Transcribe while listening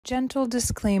Gentle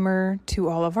disclaimer to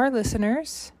all of our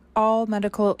listeners. All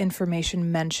medical information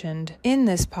mentioned in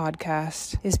this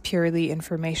podcast is purely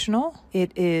informational.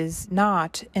 It is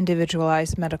not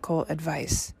individualized medical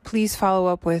advice. Please follow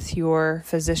up with your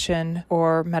physician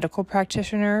or medical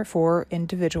practitioner for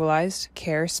individualized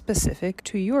care specific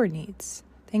to your needs.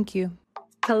 Thank you.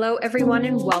 Hello, everyone,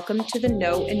 and welcome to the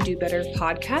Know and Do Better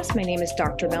podcast. My name is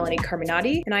Dr. Melanie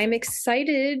Carminati, and I am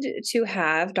excited to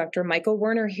have Dr. Michael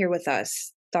Werner here with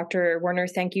us. Dr. Werner,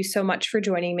 thank you so much for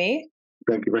joining me.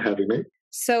 Thank you for having me.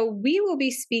 So we will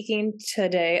be speaking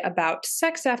today about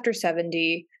Sex After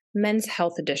 70, Men's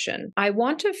Health Edition. I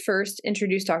want to first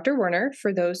introduce Dr. Werner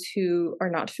for those who are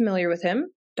not familiar with him.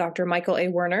 Dr. Michael A.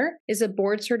 Werner is a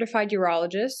board-certified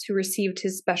urologist who received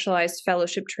his specialized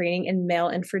fellowship training in male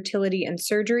infertility and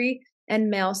surgery and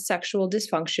male sexual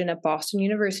dysfunction at Boston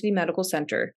University Medical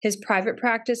Center. His private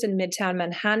practice in Midtown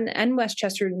Manhattan and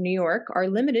Westchester, New York, are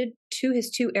limited to his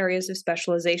two areas of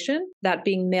specialization, that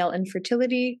being male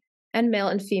infertility and male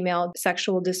and female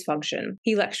sexual dysfunction.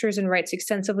 He lectures and writes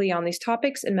extensively on these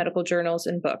topics in medical journals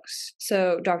and books.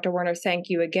 So, Dr. Werner, thank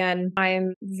you again. I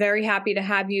am very happy to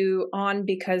have you on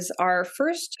because our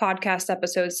first podcast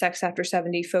episode, Sex After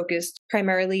 70, focused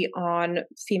primarily on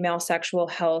female sexual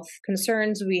health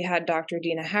concerns. We had Dr.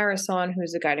 Dina Harris on,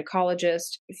 who's a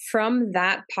gynecologist. From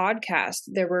that podcast,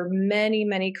 there were many,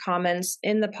 many comments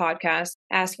in the podcast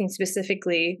asking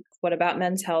specifically, what about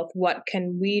men's health? What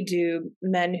can we do,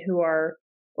 men who are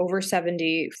over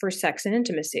 70, for sex and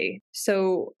intimacy?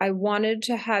 So I wanted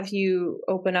to have you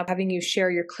open up, having you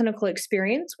share your clinical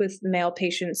experience with male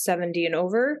patients 70 and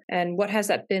over, and what has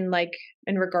that been like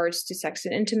in regards to sex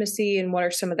and intimacy, and what are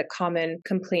some of the common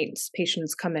complaints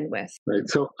patients come in with? Right.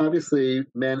 So obviously,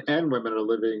 men and women are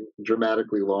living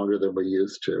dramatically longer than we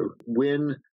used to.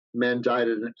 When men died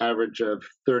at an average of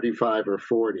 35 or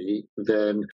 40,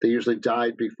 then they usually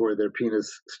died before their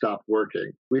penis stopped working.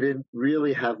 We didn't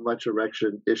really have much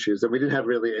erection issues, and we didn't have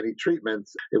really any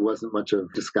treatments. It wasn't much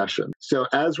of discussion. So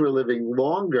as we're living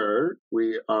longer,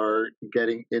 we are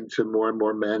getting into more and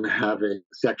more men having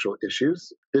sexual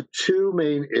issues. The two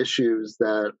main issues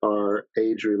that are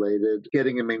age-related,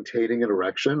 getting and maintaining an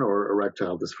erection or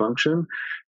erectile dysfunction,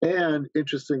 and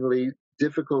interestingly,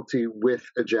 difficulty with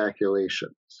ejaculation.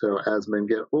 So as men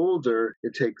get older,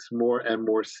 it takes more and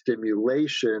more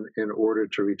stimulation in order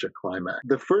to reach a climax.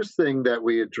 The first thing that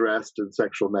we addressed in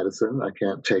sexual medicine, I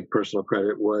can't take personal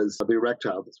credit, was the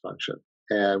erectile dysfunction.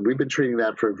 And we've been treating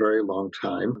that for a very long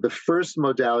time. The first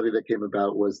modality that came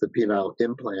about was the penile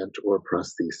implant or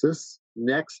prosthesis.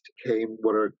 Next came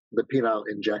what are the penile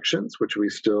injections, which we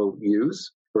still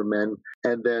use for men.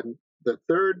 And then the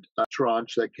third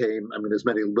tranche that came, there's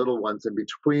many little ones in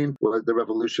between, the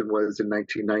revolution was in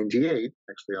 1998,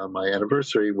 actually on my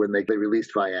anniversary, when they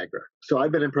released Viagra. So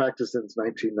I've been in practice since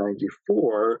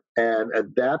 1994, and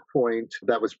at that point,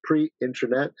 that was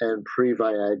pre-internet and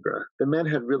pre-Viagra. The men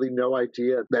had really no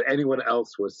idea that anyone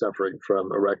else was suffering from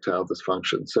erectile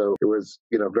dysfunction. So it was,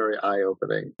 very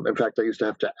eye-opening. In fact, I used to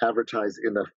have to advertise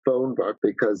in a phone book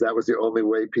because that was the only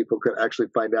way people could actually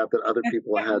find out that other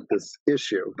people had this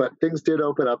issue. But things did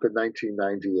open up in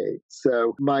 1998.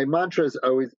 So my mantra has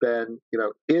always been,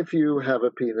 if you have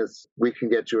a penis, we can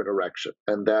get you an erection.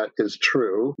 And that is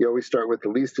true. You always start with the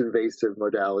least invasive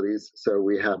modalities. So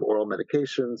we have oral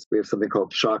medications. We have something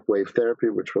called shockwave therapy,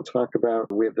 which we'll talk about.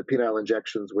 We have the penile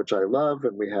injections, which I love,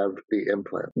 and we have the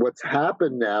implant. What's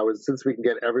happened now is since we can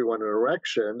get everyone an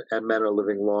erection and men are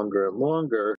living longer and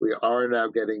longer, we are now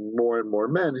getting more and more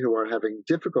men who are having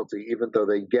difficulty, even though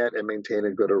they get and maintain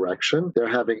a good erection. They're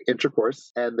having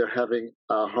intercourse, and they're having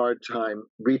a hard time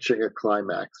reaching a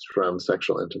climax from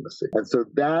sexual intimacy. And so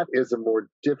that is a more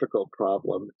difficult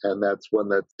problem, and that's one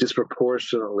that's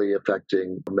disproportionately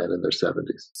affecting men in their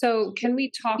 70s. So can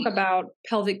we talk about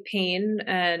pelvic pain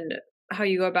and how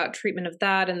you go about treatment of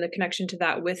that and the connection to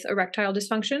that with erectile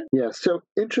dysfunction? Yeah, so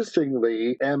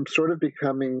interestingly, I'm sort of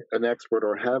becoming an expert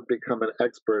or have become an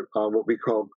expert on what we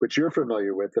call, which you're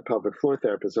familiar with, the pelvic floor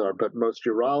therapists are, but most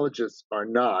urologists are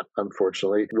not,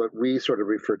 unfortunately, what we sort of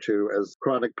refer to as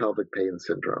chronic pelvic pain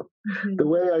syndrome. Mm-hmm. The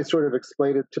way I sort of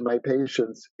explain it to my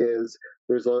patients is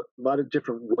there's a lot of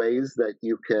different ways that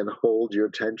you can hold your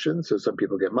tension. So some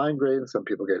people get migraines, some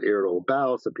people get irritable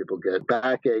bowel, some people get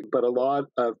backache, but a lot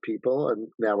of people, and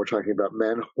now we're talking about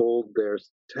men, hold their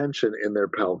tension in their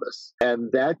pelvis. And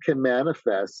that can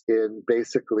manifest in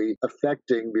basically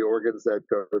affecting the organs that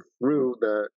go through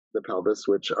the pelvis,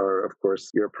 which are, of course,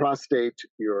 your prostate,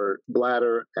 your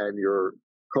bladder, and your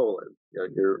colon,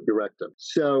 your rectum.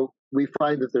 So we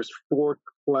find that there's 4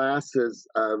 classes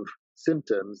of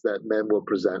symptoms that men will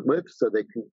present with. So they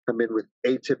can come in with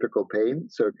atypical pain.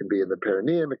 So it can be in the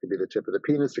perineum, it can be the tip of the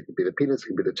penis, it can be the penis, it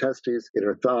can be the testes,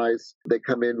 inner thighs. They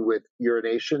come in with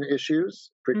urination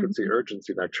issues, frequency,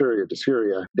 urgency, nocturia,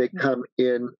 dysuria. They come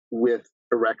in with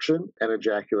erection and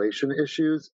ejaculation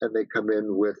issues, and they come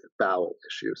in with bowel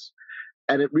issues.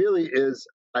 And it really is,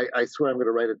 I swear I'm going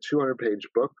to write a 200-page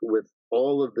book with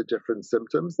all of the different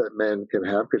symptoms that men can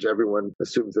have, because everyone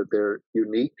assumes that they're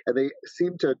unique, and they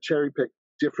seem to cherry pick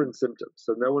different symptoms.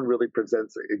 So no one really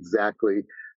presents exactly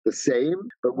the same,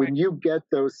 but when you get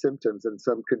those symptoms in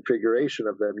some configuration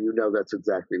of them, you know that's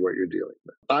exactly what you're dealing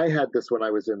with. I had this when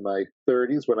I was in my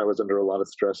 30s, when I was under a lot of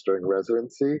stress during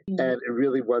residency, and it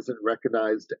really wasn't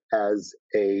recognized as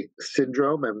a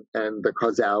syndrome, and the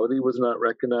causality was not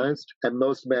recognized. And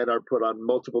most men are put on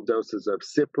multiple doses of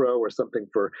Cipro or something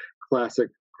for classic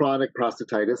chronic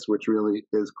prostatitis, which really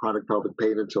is chronic pelvic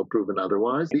pain until proven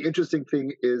otherwise. The interesting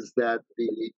thing is that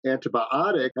the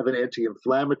antibiotic have an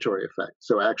anti-inflammatory effect.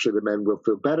 So actually the men will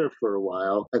feel better for a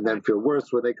while and then feel worse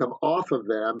when they come off of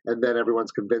them. And then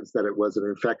everyone's convinced that it was an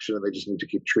infection and they just need to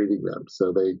keep treating them.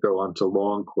 So they go on to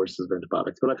long courses of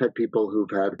antibiotics. But I've had people who've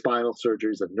had spinal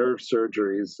surgeries and nerve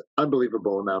surgeries,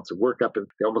 unbelievable amounts of workup. And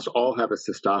they almost all have a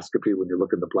cystoscopy when you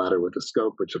look in the bladder with a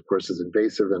scope, which of course is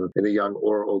invasive in a young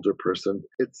or older person.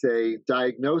 It's a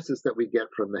diagnosis that we get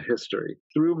from the history.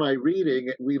 Through my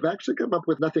reading, we've actually come up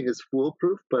with nothing is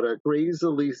foolproof, but a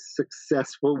crazily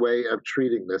successful way of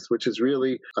treating this, which is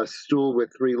really a stool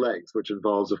with three legs, which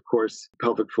involves, of course,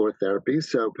 pelvic floor therapy.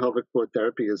 So pelvic floor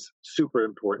therapy is super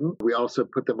important. We also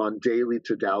put them on daily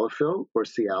tadalafil or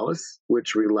Cialis,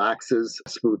 which relaxes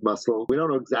smooth muscle. We don't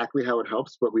know exactly how it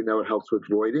helps, but we know it helps with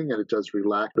voiding and it does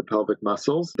relax the pelvic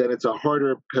muscles. Then it's a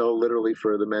harder pill literally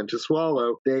for the men to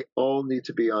swallow. They all need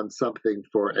to be on something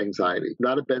for anxiety.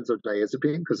 Not a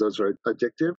benzodiazepine, because those are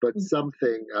addictive, but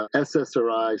something,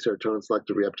 SSRI, serotonin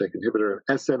selective reuptake inhibitor,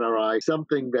 SNRI,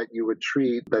 something that you would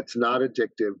treat that's not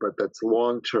addictive, but that's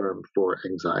long-term for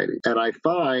anxiety. And I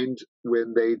find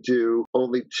when they do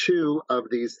only two of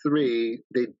these three,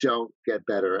 they don't get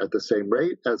better at the same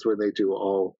rate as when they do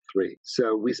all three.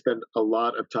 So we spend a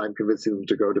lot of time convincing them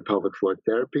to go to pelvic floor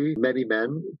therapy. Many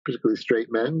men, particularly straight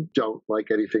men, don't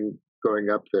like anything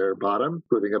going up their bottom,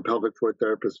 including a pelvic floor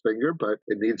therapist's finger, but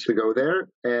it needs to go there.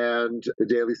 And the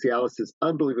daily Cialis is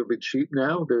unbelievably cheap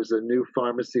now. There's a new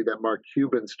pharmacy that Mark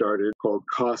Cuban started called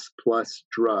Cost Plus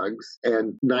Drugs,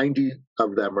 and 90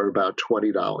 of them are about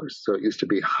 $20. So it used to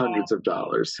be hundreds of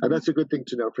dollars. And that's a good thing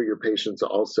to know for your patients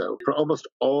also. For almost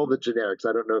all the generics,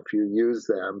 I don't know if you use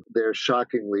them, they're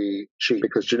shockingly cheap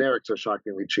because generics are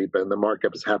shockingly cheap and the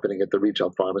markup is happening at the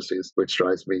retail pharmacies, which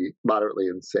drives me moderately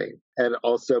insane. And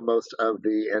also most of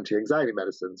the anti-anxiety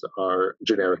medicines are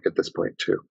generic at this point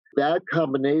too. That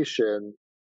combination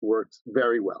works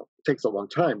very well. It takes a long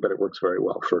time, but it works very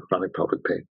well for chronic pelvic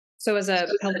pain. So as a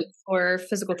pelvic floor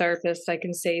physical therapist, I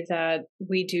can say that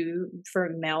we do for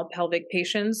male pelvic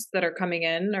patients that are coming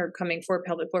in or coming for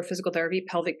pelvic floor physical therapy,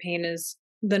 pelvic pain is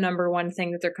the number one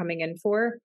thing that they're coming in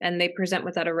for. And they present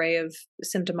with that array of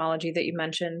symptomology that you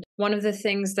mentioned. One of the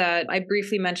things that I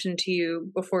briefly mentioned to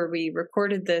you before we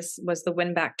recorded this was the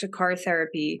Windback to Car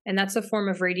therapy. And that's a form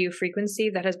of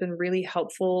radiofrequency that has been really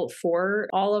helpful for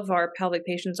all of our pelvic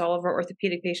patients, all of our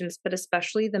orthopedic patients, but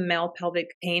especially the male pelvic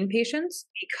pain patients,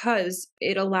 because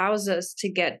it allows us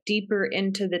to get deeper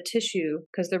into the tissue.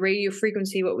 Because the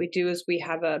radiofrequency, what we do is we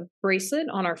have a bracelet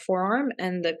on our forearm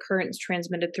and the current's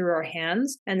transmitted through our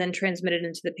hands and then transmitted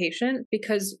into the patient.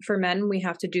 Because for men, we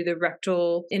have to do the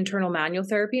rectal internal manual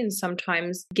therapy, and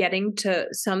sometimes getting to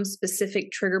some specific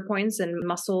trigger points and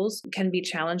muscles can be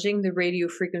challenging. The radio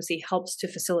frequency helps to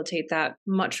facilitate that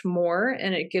much more,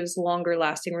 and it gives longer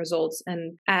lasting results.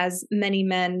 And as many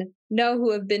men know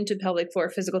who have been to pelvic floor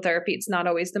physical therapy, it's not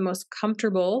always the most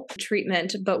comfortable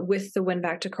treatment, but with the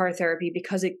Windback to Car therapy,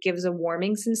 because it gives a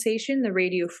warming sensation, the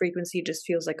radio frequency just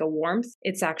feels like a warmth.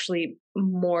 It's actually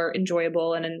more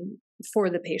enjoyable and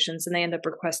for the patients, and they end up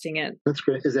requesting it. That's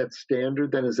great. Is that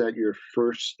standard then? Is that your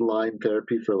first line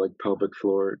therapy for like pelvic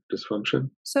floor dysfunction?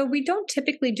 So we don't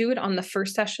typically do it on the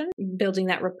first session, building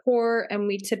that rapport, and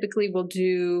we typically will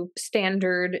do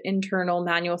standard internal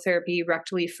manual therapy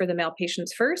rectally for the male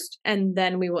patients first, and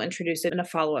then we will introduce it in a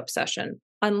follow-up session.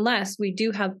 Unless we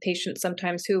do have patients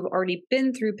sometimes who have already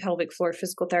been through pelvic floor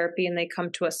physical therapy and they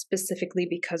come to us specifically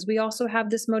because we also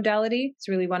have this modality. It's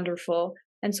really wonderful.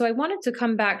 And so I wanted to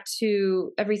come back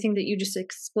to everything that you just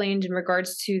explained in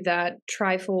regards to that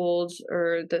trifold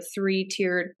or the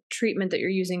 3-tiered treatment that you're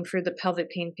using for the pelvic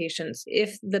pain patients.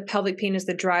 If the pelvic pain is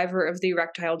the driver of the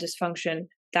erectile dysfunction,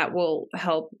 that will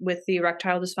help with the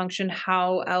erectile dysfunction?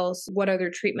 How else, what other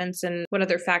treatments and what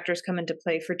other factors come into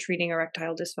play for treating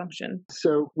erectile dysfunction?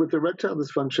 So with erectile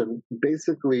dysfunction,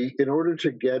 basically, in order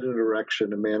to get an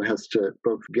erection, a man has to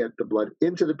both get the blood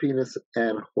into the penis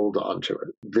and hold on to it.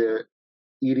 The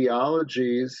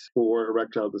etiologies for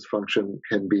erectile dysfunction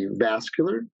can be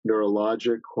vascular,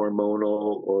 neurologic,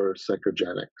 hormonal, or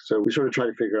psychogenic. So we sort of try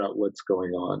to figure out what's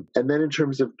going on. And then in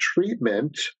terms of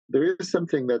treatment, there is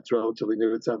something that's relatively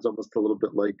new. It sounds almost a little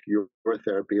bit like your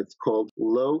therapy. It's called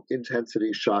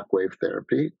low-intensity shockwave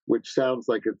therapy, which sounds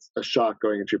like it's a shock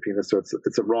going into your penis, so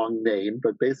it's a wrong name,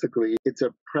 but basically it's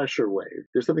a pressure wave.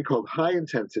 There's something called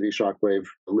high-intensity shockwave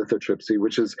lithotripsy,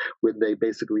 which is when they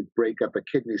basically break up a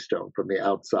kidney stone from the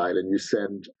outside, and you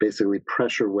send basically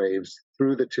pressure waves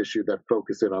through the tissue that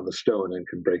focus in on the stone and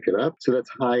can break it up. So that's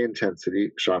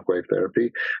high-intensity shockwave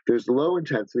therapy. There's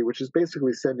low-intensity, which is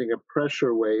basically sending a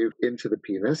pressure wave into the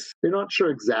penis. They're not sure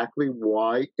exactly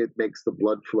why it makes the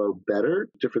blood flow better.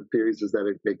 Different theories is that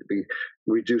it maybe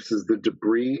reduces the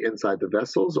debris inside the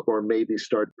vessels or maybe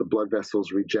start the blood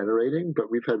vessels regenerating. But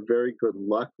we've had very good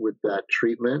luck with that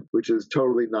treatment, which is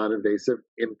totally non-invasive,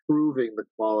 improving the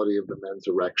quality of the men's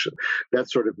erection.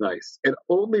 That's sort of nice. It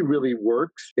only really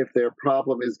works if their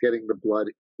problem is getting the blood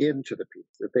into the penis.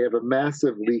 If they have a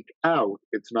massive leak out,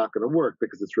 it's not going to work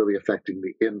because it's really affecting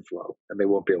the inflow and they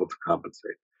won't be able to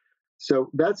compensate.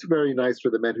 So that's very nice for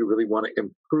the men who really want to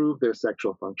improve their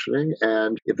sexual functioning.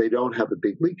 And if they don't have a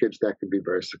big leakage, that can be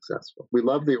very successful. We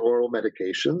love the oral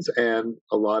medications, and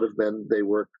a lot of men, they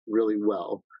work really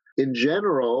well. In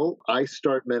general, I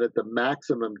start men at the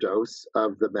maximum dose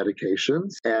of the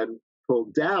medications and pull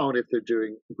down if they're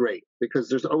doing great, because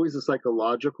there's always a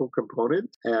psychological component.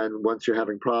 And once you're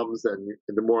having problems, then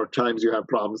the more times you have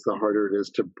problems, the harder it is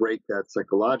to break that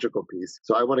psychological piece.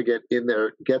 So I want to get in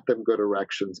there, get them good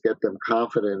erections, get them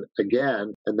confident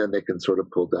again, and then they can sort of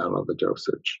pull down on the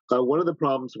dosage. One of the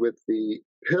problems with the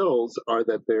pills are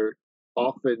that they're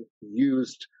often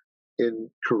used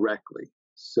incorrectly.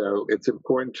 So it's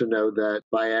important to know that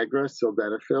Viagra,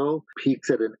 sildenafil,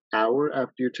 peaks at an hour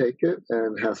after you take it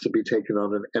and has to be taken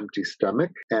on an empty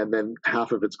stomach, and then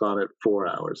half of it's gone at 4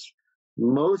 hours.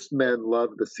 Most men love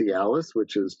the Cialis,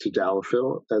 which is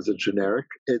tadalafil as a generic.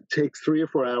 It takes 3 or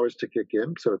 4 hours to kick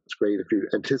in, so it's great if you're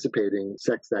anticipating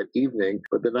sex that evening.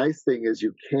 But the nice thing is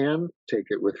you can take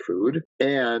it with food,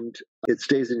 and it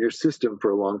stays in your system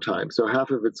for a long time. So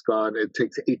half of it's gone. It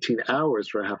takes 18 hours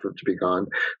for half of it to be gone.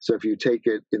 So if you take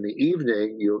it in the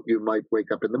evening, you might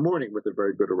wake up in the morning with a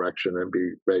very good erection and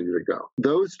be ready to go.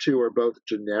 Those two are both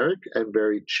generic and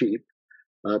very cheap.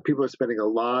 People are spending a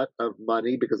lot of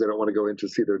money because they don't want to go in to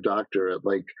see their doctor at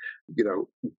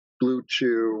Blue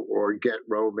Chew or Get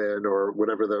Roman or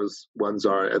whatever those ones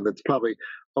are. And it's probably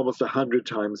almost 100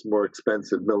 times more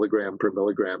expensive milligram per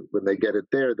milligram when they get it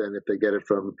there than if they get it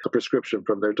from a prescription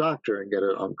from their doctor and get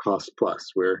it on Cost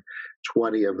Plus, where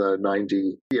 20 of the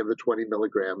 20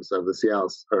 milligrams of the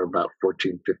Cialis are about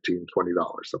 $14, $15, $20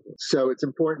 something. So it's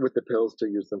important with the pills to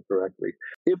use them correctly.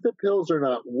 If the pills are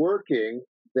not working,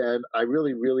 then I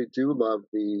really, really do love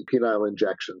the penile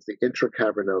injections, the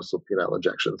intracavernosal penile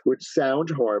injections, which sound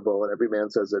horrible, and every man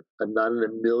says it. And not in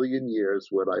a million years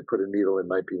would I put a needle in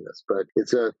my penis. But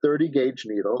it's a 30-gauge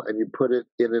needle, and you put it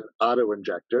in an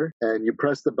auto-injector, and you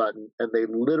press the button, and they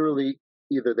literally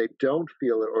either they don't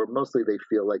feel it or mostly they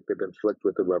feel like they've been flicked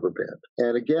with a rubber band.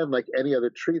 And again, like any other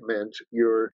treatment,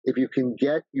 if you can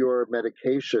get your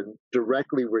medication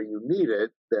directly where you need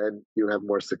it, then you have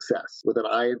more success. With an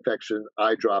eye infection,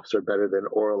 eye drops are better than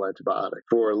oral antibiotic.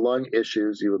 For lung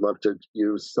issues, you would love to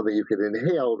use something you can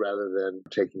inhale rather than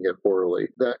taking it orally.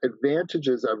 The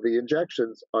advantages of the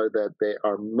injections are that they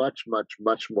are much, much,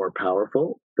 much more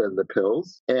powerful than the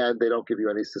pills, and they don't give you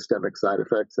any systemic side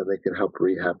effects, and they can help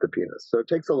rehab the penis. So it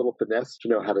takes a little finesse to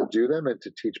know how to do them and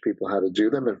to teach people how to do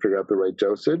them and figure out the right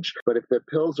dosage. But if the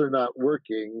pills are not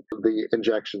working, the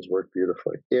injections work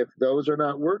beautifully. If those are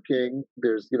not working,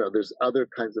 there's other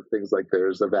kinds of things, like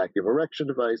there's a vacuum erection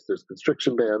device, there's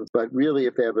constriction bands, but really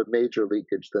if they have a major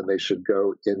leakage, then they should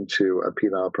go into a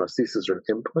penile prosthesis or an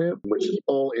implant, which is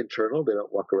all internal. They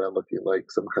don't walk around looking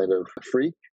like some kind of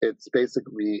freak. It's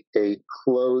basically a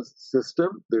closed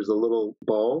system. There's a little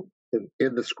ball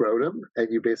in the scrotum, and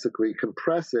you basically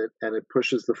compress it, and it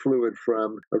pushes the fluid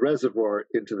from a reservoir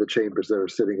into the chambers that are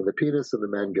sitting in the penis, and the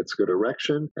man gets good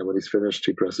erection. And when he's finished,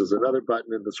 he presses another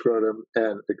button in the scrotum,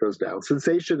 and it goes down.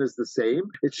 Sensation is the same.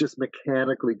 It's just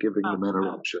mechanically giving the man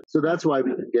erection. So that's why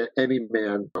we can get any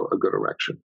man a good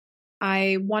erection.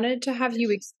 I wanted to have you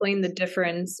explain the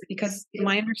difference because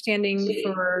my understanding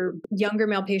for younger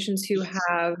male patients who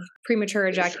have premature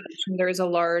ejaculation, there is a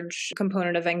large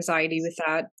component of anxiety with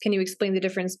that. Can you explain the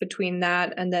difference between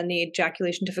that and then the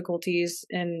ejaculation difficulties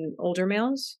in older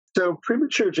males? So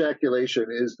premature ejaculation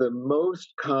is the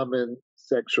most common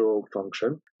sexual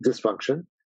dysfunction,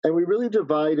 and we really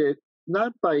divide it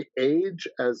not by age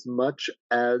as much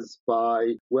as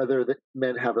by whether the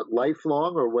men have it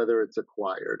lifelong or whether it's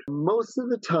acquired. Most of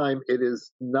the time, it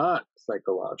is not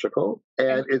psychological,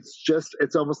 and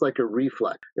it's almost like a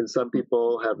reflex. And some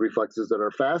people have reflexes that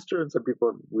are faster, and some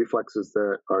people have reflexes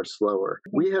that are slower.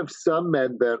 We have some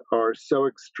men that are so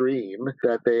extreme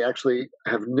that they actually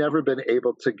have never been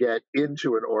able to get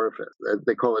into an orifice.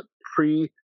 They call it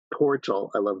portal,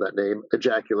 I love that name,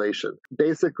 ejaculation.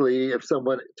 Basically, if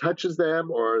someone touches them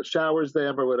or showers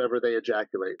them or whatever, they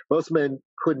ejaculate. Most men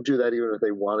couldn't do that even if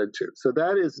they wanted to. So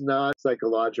that is not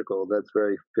psychological, that's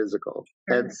very physical.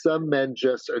 And some men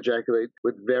just ejaculate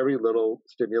with very little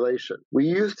stimulation. We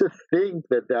used to think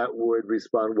that that would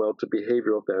respond well to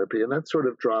behavioral therapy, and that sort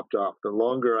of dropped off. The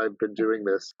longer I've been doing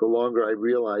this, the longer I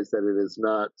realize that it is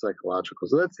not psychological.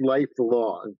 So that's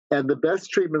lifelong. And the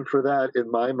best treatment for that, in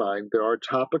my mind, there are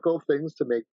topical things to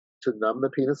numb the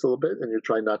penis a little bit, and you're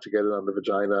trying not to get it on the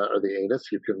vagina or the anus.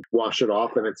 You can wash it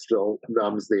off and it still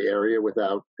numbs the area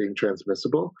without being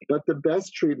transmissible. But the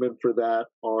best treatment for that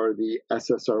are the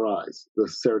SSRIs, the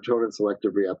serotonin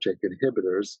selective reuptake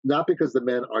inhibitors, not because the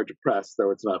men are depressed,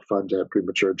 though it's not fun to have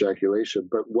premature ejaculation,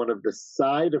 but one of the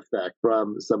side effects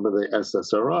from some of the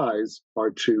SSRIs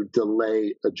are to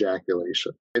delay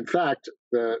ejaculation. In fact,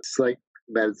 the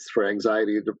meds for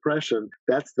anxiety and depression,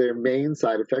 that's their main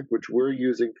side effect, which we're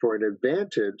using for an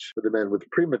advantage for the men with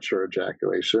premature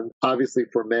ejaculation. Obviously,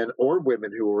 for men or women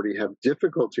who already have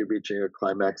difficulty reaching a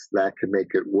climax, that can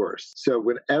make it worse. So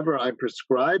whenever I'm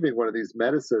prescribing one of these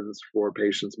medicines for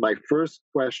patients, my first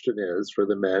question is for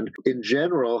the men, in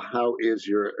general, how is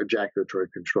your ejaculatory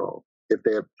control? If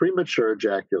they have premature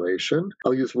ejaculation,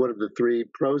 I'll use one of the three,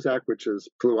 Prozac, which is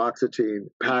fluoxetine,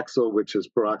 Paxil, which is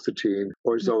paroxetine,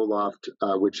 or Zoloft,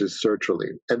 which is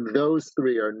sertraline. And those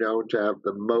three are known to have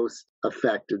the most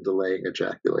effect in delaying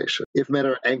ejaculation. If men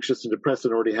are anxious and depressed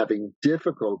and already having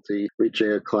difficulty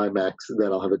reaching a climax,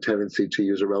 then I'll have a tendency to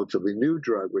use a relatively new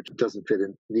drug, which doesn't fit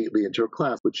in neatly into a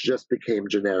class, which just became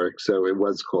generic. So it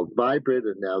was called Vibrid,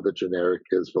 and now the generic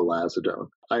is Vilazodone.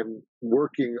 I'm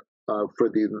working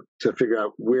to figure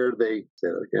out where they say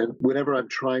that again. Whenever I'm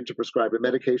trying to prescribe a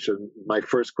medication, my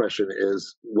first question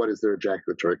is, what is their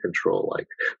ejaculatory control like?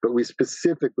 But we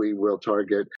specifically will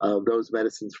target those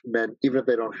medicines for men, even if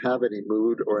they don't have any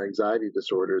mood or anxiety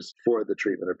disorders, for the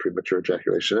treatment of premature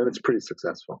ejaculation. And it's pretty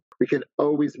successful. We can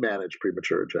always manage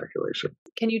premature ejaculation.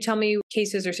 Can you tell me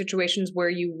cases or situations where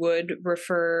you would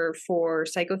refer for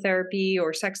psychotherapy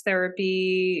or sex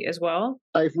therapy as well?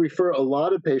 I refer a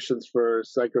lot of patients for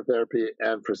psychotherapy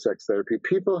and for sex therapy.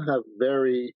 People have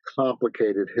very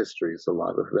complicated histories, a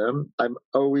lot of them. I'm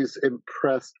always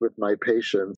impressed with my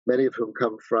patients, many of whom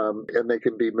come from, and they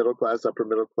can be middle class, upper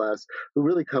middle class, who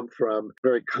really come from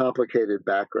very complicated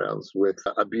backgrounds with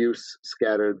abuse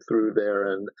scattered through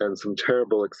there and some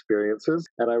terrible experiences.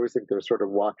 And I always think they're sort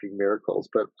of walking miracles.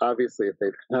 But obviously, if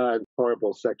they've had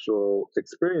horrible sexual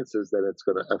experiences, then it's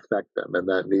going to affect them, and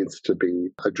that needs to be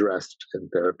addressed in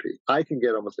therapy. I can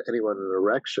get almost anyone an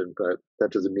erection, but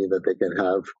that doesn't mean that they can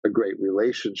have a great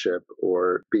relationship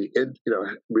or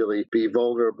really be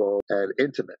vulnerable and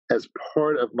intimate. As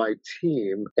part of my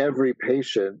team, every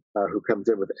patient who comes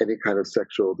in with any kind of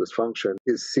sexual dysfunction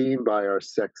is seen by our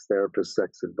sex therapist,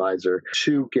 sex advisor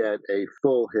to get a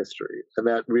full history. And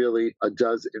that really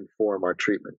does inform our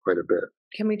treatment quite a bit.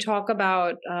 Can we talk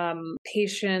about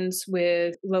patients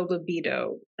with low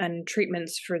libido and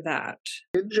treatments for that?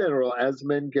 In general, as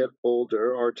men get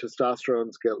older, our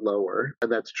testosterones get lower,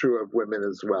 and that's true of women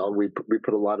as well. We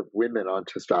put a lot of women on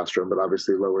testosterone, but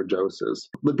obviously lower doses.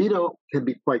 Libido can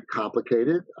be quite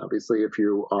complicated. Obviously, if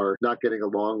you are not getting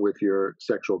along with your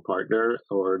sexual partner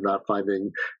or not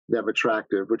finding them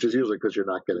attractive, which is usually because you're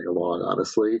not getting along,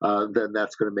 honestly, then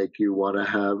that's going to make you want to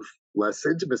have less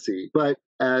intimacy. But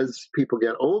as people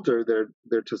get older,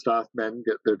 their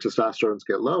testosterones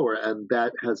get lower, and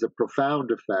that has a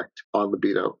profound effect on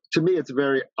libido. To me, it's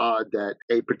very odd that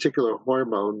a particular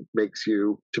hormone makes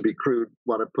you, to be crude,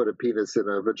 want to put a penis in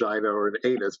a vagina or an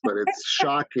anus, but it's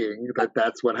shocking that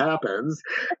that's what happens,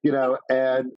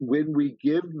 and when we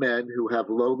give men who have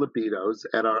low libidos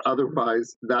and are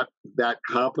otherwise not that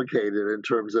complicated in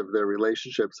terms of their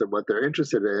relationships and what they're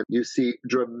interested in, you see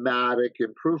dramatic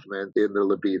improvement in the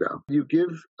libido. You give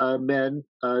men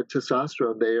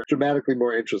testosterone, they are dramatically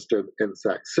more interested in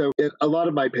sex. So a lot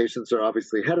of my patients are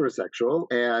obviously heterosexual,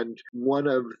 and one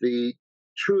of the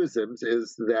truisms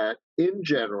is that in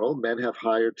general, men have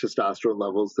higher testosterone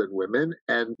levels than women,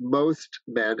 and most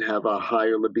men have a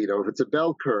higher libido. If it's a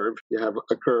bell curve, you have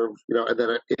a curve, and then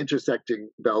an intersecting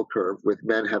bell curve with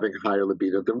men having higher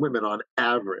libido than women on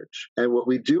average. And what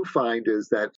we do find is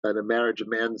that in a marriage,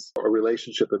 a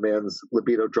relationship, a man's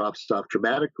libido drops off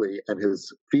dramatically, and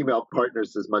his female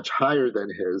partner's is much higher than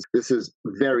his. This is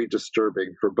very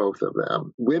disturbing for both of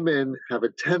them. Women have a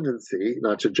tendency,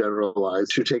 not to generalize,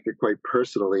 to take it quite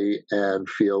personally and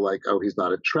feel like, oh, he's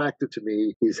not attracted to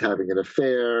me, he's having an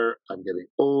affair, I'm getting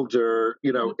older.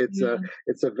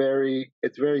 It's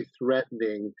very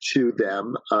threatening to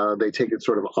them. They take it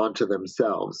sort of onto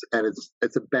themselves, and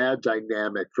it's a bad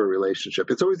dynamic for a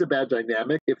relationship. It's always a bad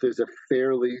dynamic if there's a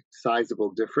fairly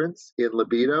sizable difference in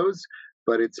libidos,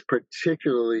 but it's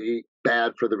particularly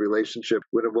bad for the relationship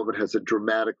when a woman has a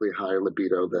dramatically higher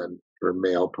libido than her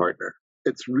male partner.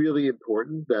 It's really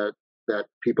important that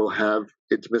people have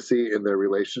intimacy in their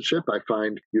relationship. I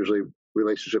find usually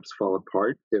relationships fall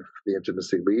apart if the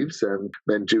intimacy leaves, and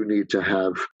men do need to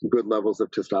have good levels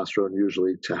of testosterone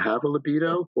usually to have a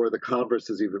libido, or the converse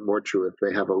is even more true. If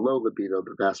they have a low libido,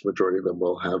 the vast majority of them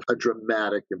will have a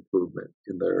dramatic improvement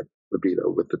in their libido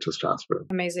with the testosterone.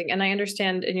 Amazing. And I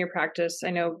understand in your practice, I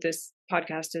know this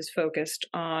podcast is focused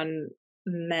on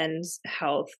men's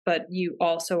health, but you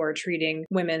also are treating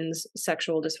women's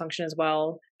sexual dysfunction as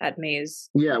well at Mays.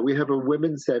 Yeah, we have a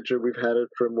women's center. We've had it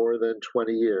for more than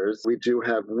 20 years. We do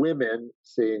have women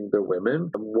seeing the women.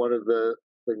 One of the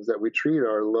things that we treat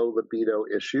are low libido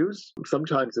issues.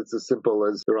 Sometimes it's as simple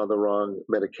as they're on the wrong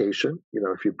medication.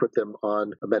 If you put them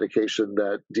on a medication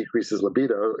that decreases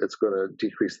libido, it's going to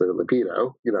decrease their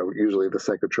libido. Usually the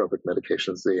psychotropic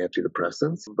medications, the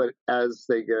antidepressants. But as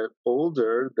they get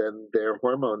older, then their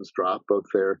hormones drop, both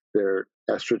their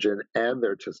estrogen and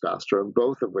their testosterone,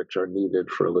 both of which are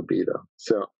needed for libido.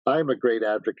 So I'm a great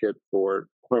advocate for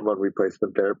hormone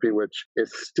replacement therapy, which is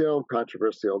still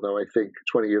controversial, though I think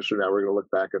 20 years from now, we're going to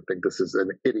look back and think this is an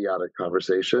idiotic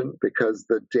conversation, because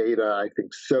the data, I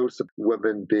think, shows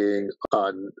women being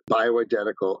on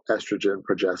bioidentical estrogen,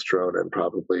 progesterone, and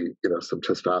probably, some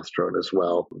testosterone as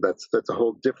well. That's a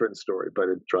whole different story, but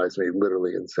it drives me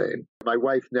literally insane. My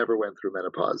wife never went through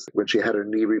menopause. When she had her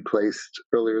knee replaced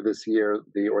earlier this year,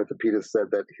 the orthopedist said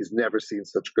that he's never seen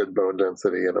such good bone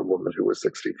density in a woman who was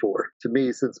 64. To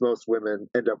me, since most women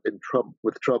end up in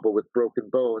trouble with broken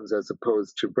bones as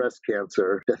opposed to breast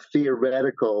cancer, the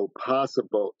theoretical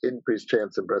possible increased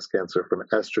chance of breast cancer from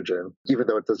estrogen, even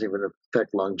though it doesn't even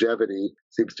affect longevity,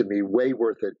 seems to me way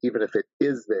worth it, even if it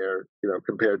is there,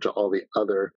 compared to all the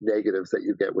other negatives that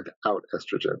you get without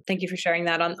estrogen. Thank you for sharing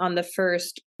that. On the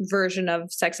first version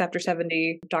of Sex After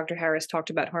 70, Dr. Harris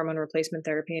talked about hormone replacement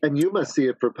therapy. And you must see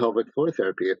it for pelvic floor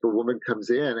therapy. If a woman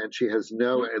comes in and she has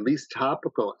no, at least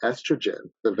topical estrogen,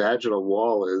 the vaginal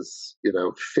wall is,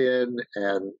 thin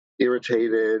and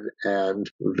irritated, and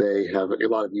they have a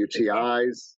lot of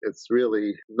UTIs. It's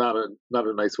really not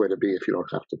a nice way to be if you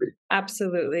don't have to be.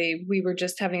 Absolutely. We were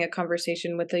just having a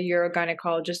conversation with a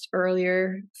urogynecologist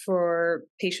earlier for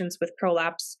patients with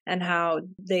prolapse, and how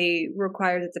they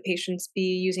require that the patients be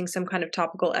using some kind of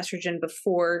topical estrogen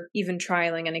before even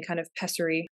trialing any kind of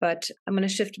pessary. But I'm going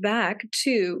to shift back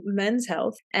to men's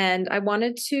health, and I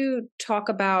wanted to talk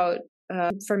about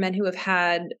for men who have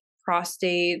had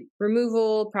prostate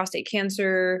removal, prostate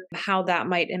cancer, how that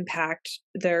might impact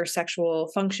their sexual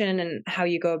function and how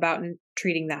you go about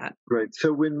treating that. Right.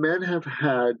 So when men have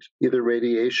had either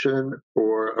radiation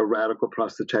or a radical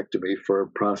prostatectomy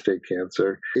for prostate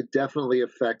cancer, it definitely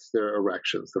affects their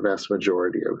erections, the vast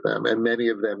majority of them. And many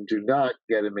of them do not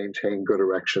get and maintain good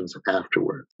erections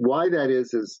afterwards. Why that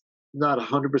is not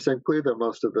 100% clear, though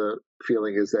most of the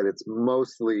feeling is that it's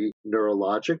mostly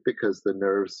neurologic, because the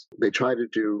nerves, they try to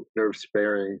do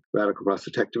nerve-sparing radical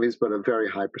prostatectomies, but a very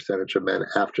high percentage of men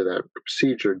after that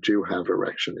procedure do have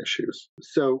erection issues.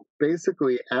 So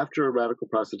basically, after a radical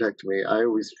prostatectomy, I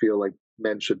always feel like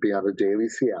men should be on a daily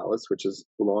Cialis, which is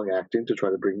long-acting, to try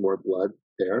to bring more blood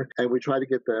there. And we try to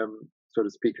get them, so to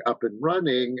speak, up and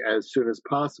running as soon as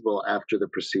possible after the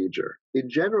procedure. In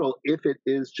general, if it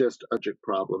is just a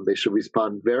problem, they should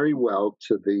respond very well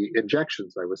to the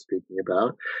injections I was speaking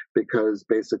about, because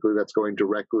basically that's going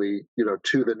directly,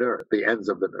 to the nerve, the ends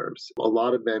of the nerves. A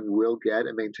lot of men will get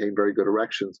and maintain very good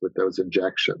erections with those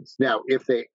injections. Now, if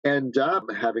they end up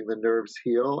having the nerves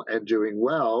heal and doing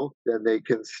well, then they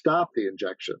can stop the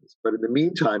injections. But in the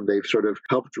meantime, they've sort of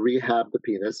helped rehab the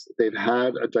penis. They've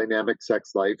had a dynamic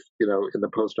sex life, so in the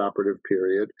postoperative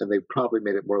period, and they probably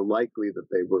made it more likely that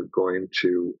they were going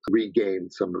to regain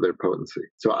some of their potency.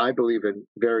 So I believe in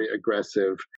very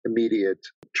aggressive, immediate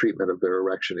treatment of their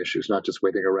erection issues, not just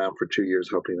waiting around for 2 years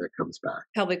hoping that comes back.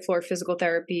 Pelvic floor physical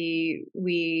therapy,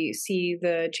 we see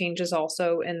the changes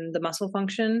also in the muscle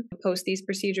function post these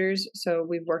procedures. So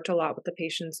we've worked a lot with the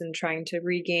patients in trying to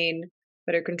regain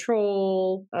better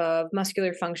control of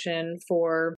muscular function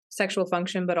for sexual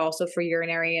function, but also for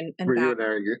urinary and for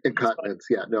urinary incontinence.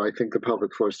 Yeah, no, I think the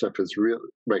pelvic floor stuff is real.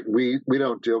 Right, we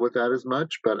don't deal with that as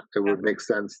much, but it would make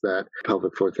sense that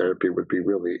pelvic floor therapy would be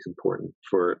really important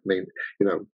for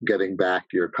getting back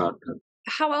your continence.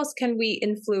 How else can we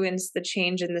influence the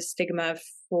change in the stigma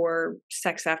for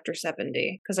sex after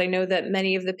 70? Because I know that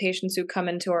many of the patients who come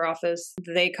into our office,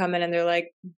 they come in and they're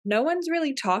like, no one's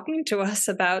really talking to us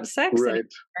about sex anymore.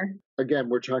 Again,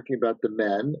 we're talking about the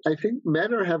men. I think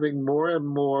men are having more and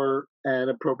more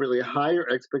and appropriately higher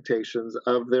expectations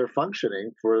of their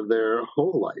functioning for their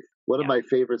whole life. One of my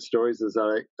favorite stories is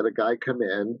I had a guy come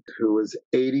in who was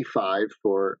 85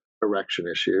 for erection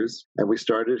issues, and we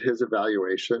started his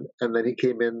evaluation, and then he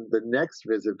came in the next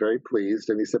visit very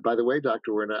pleased, and he said, by the way,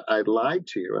 Dr. Werner, I lied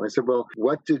to you. And I said, well,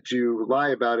 what did you lie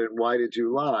about and why did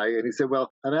you lie? And he said,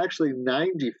 well, I'm actually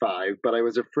 95, but I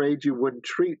was afraid you wouldn't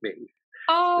treat me.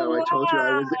 Oh, so I told you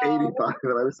I was 85,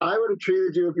 and I would have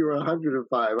treated you if you were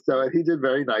 105. So he did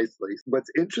very nicely. What's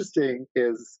interesting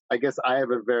is, I guess I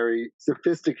have a very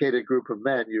sophisticated group of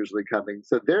men usually coming.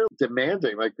 So they're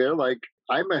demanding, they're like,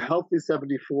 I'm a healthy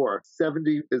 74.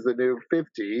 70 is the new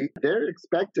 50. They're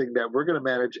expecting that we're going to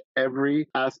manage every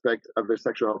aspect of their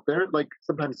sexual health. They're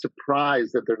sometimes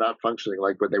surprised that they're not functioning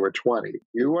like when they were 20.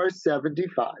 You are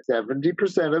 75.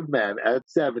 70% of men at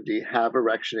 70 have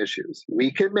erection issues.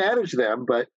 We can manage them,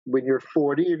 but when you're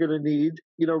 40, you're going to need,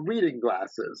 reading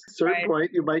glasses. At a certain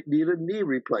point, you might need a knee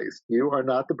replaced. You are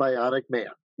not the bionic man.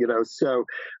 So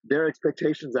their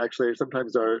expectations actually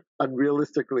sometimes are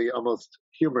unrealistically, almost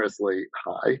humorously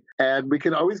high. And we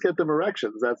can always get them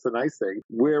erections. That's the nice thing.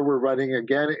 Where we're running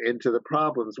again into the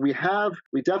problems, we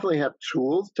definitely have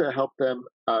tools to help them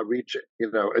reach,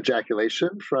 ejaculation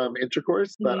from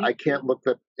intercourse, but I can't look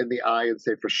them in the eye and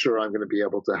say for sure I'm going to be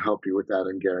able to help you with that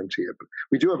and guarantee it. But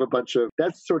we do have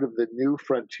that's sort of the new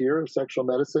frontier of sexual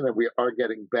medicine, and we are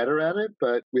getting better at it,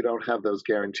 but we don't have those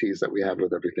guarantees that we have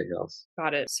with everything else.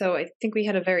 Got it. So I think we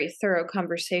had a very thorough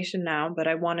conversation now, but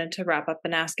I wanted to wrap up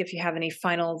and ask if you have any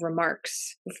final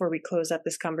remarks before we close up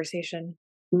this conversation.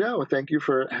 No, thank you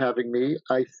for having me.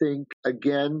 I think,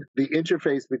 again, the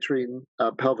interface between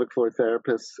pelvic floor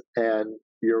therapists and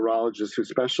urologists who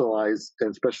specialize,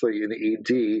 and especially in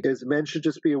ED, is men should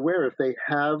just be aware if they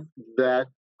have that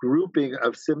grouping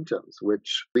of symptoms,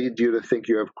 which lead you to think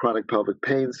you have chronic pelvic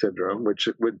pain syndrome, which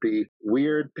would be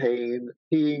weird pain,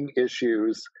 peeing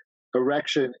issues,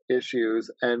 erection issues,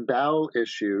 and bowel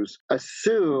issues,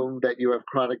 assume that you have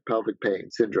chronic pelvic pain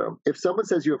syndrome. If someone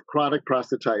says you have chronic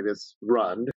prostatitis,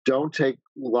 run. Don't take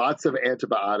lots of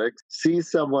antibiotics. See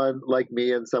someone like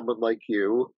me and someone like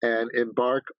you and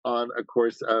embark on a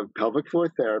course of pelvic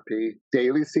floor therapy,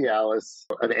 daily Cialis,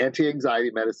 an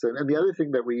anti-anxiety medicine. And the other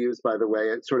thing that we use, by the way,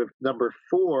 it's sort of number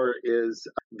 4 is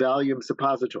Valium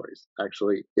suppositories,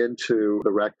 actually, into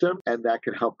the rectum, and that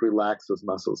can help relax those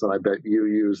muscles. And I bet you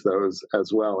use those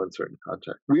as well in certain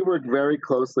contexts. We work very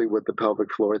closely with the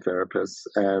pelvic floor therapists,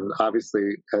 and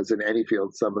obviously, as in any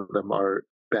field, some of them are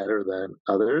better than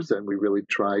others, and we really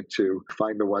try to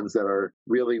find the ones that are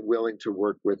really willing to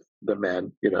work with the men,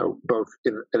 both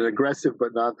in an aggressive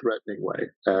but non-threatening way.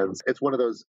 And it's one of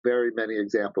those very many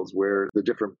examples where the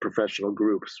different professional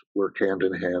groups work hand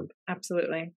in hand.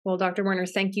 Absolutely. Well, Dr. Werner,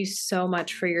 thank you so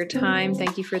much for your time.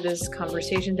 Thank you for this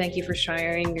conversation. Thank you for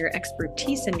sharing your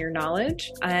expertise and your knowledge.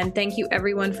 And thank you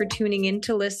everyone for tuning in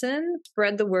to listen.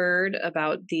 Spread the word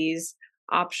about these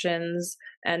options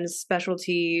and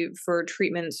specialty for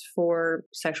treatments for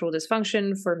sexual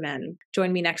dysfunction for men.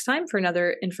 Join me next time for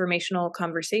another informational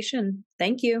conversation.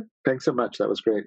 Thank you. Thanks so much. That was great.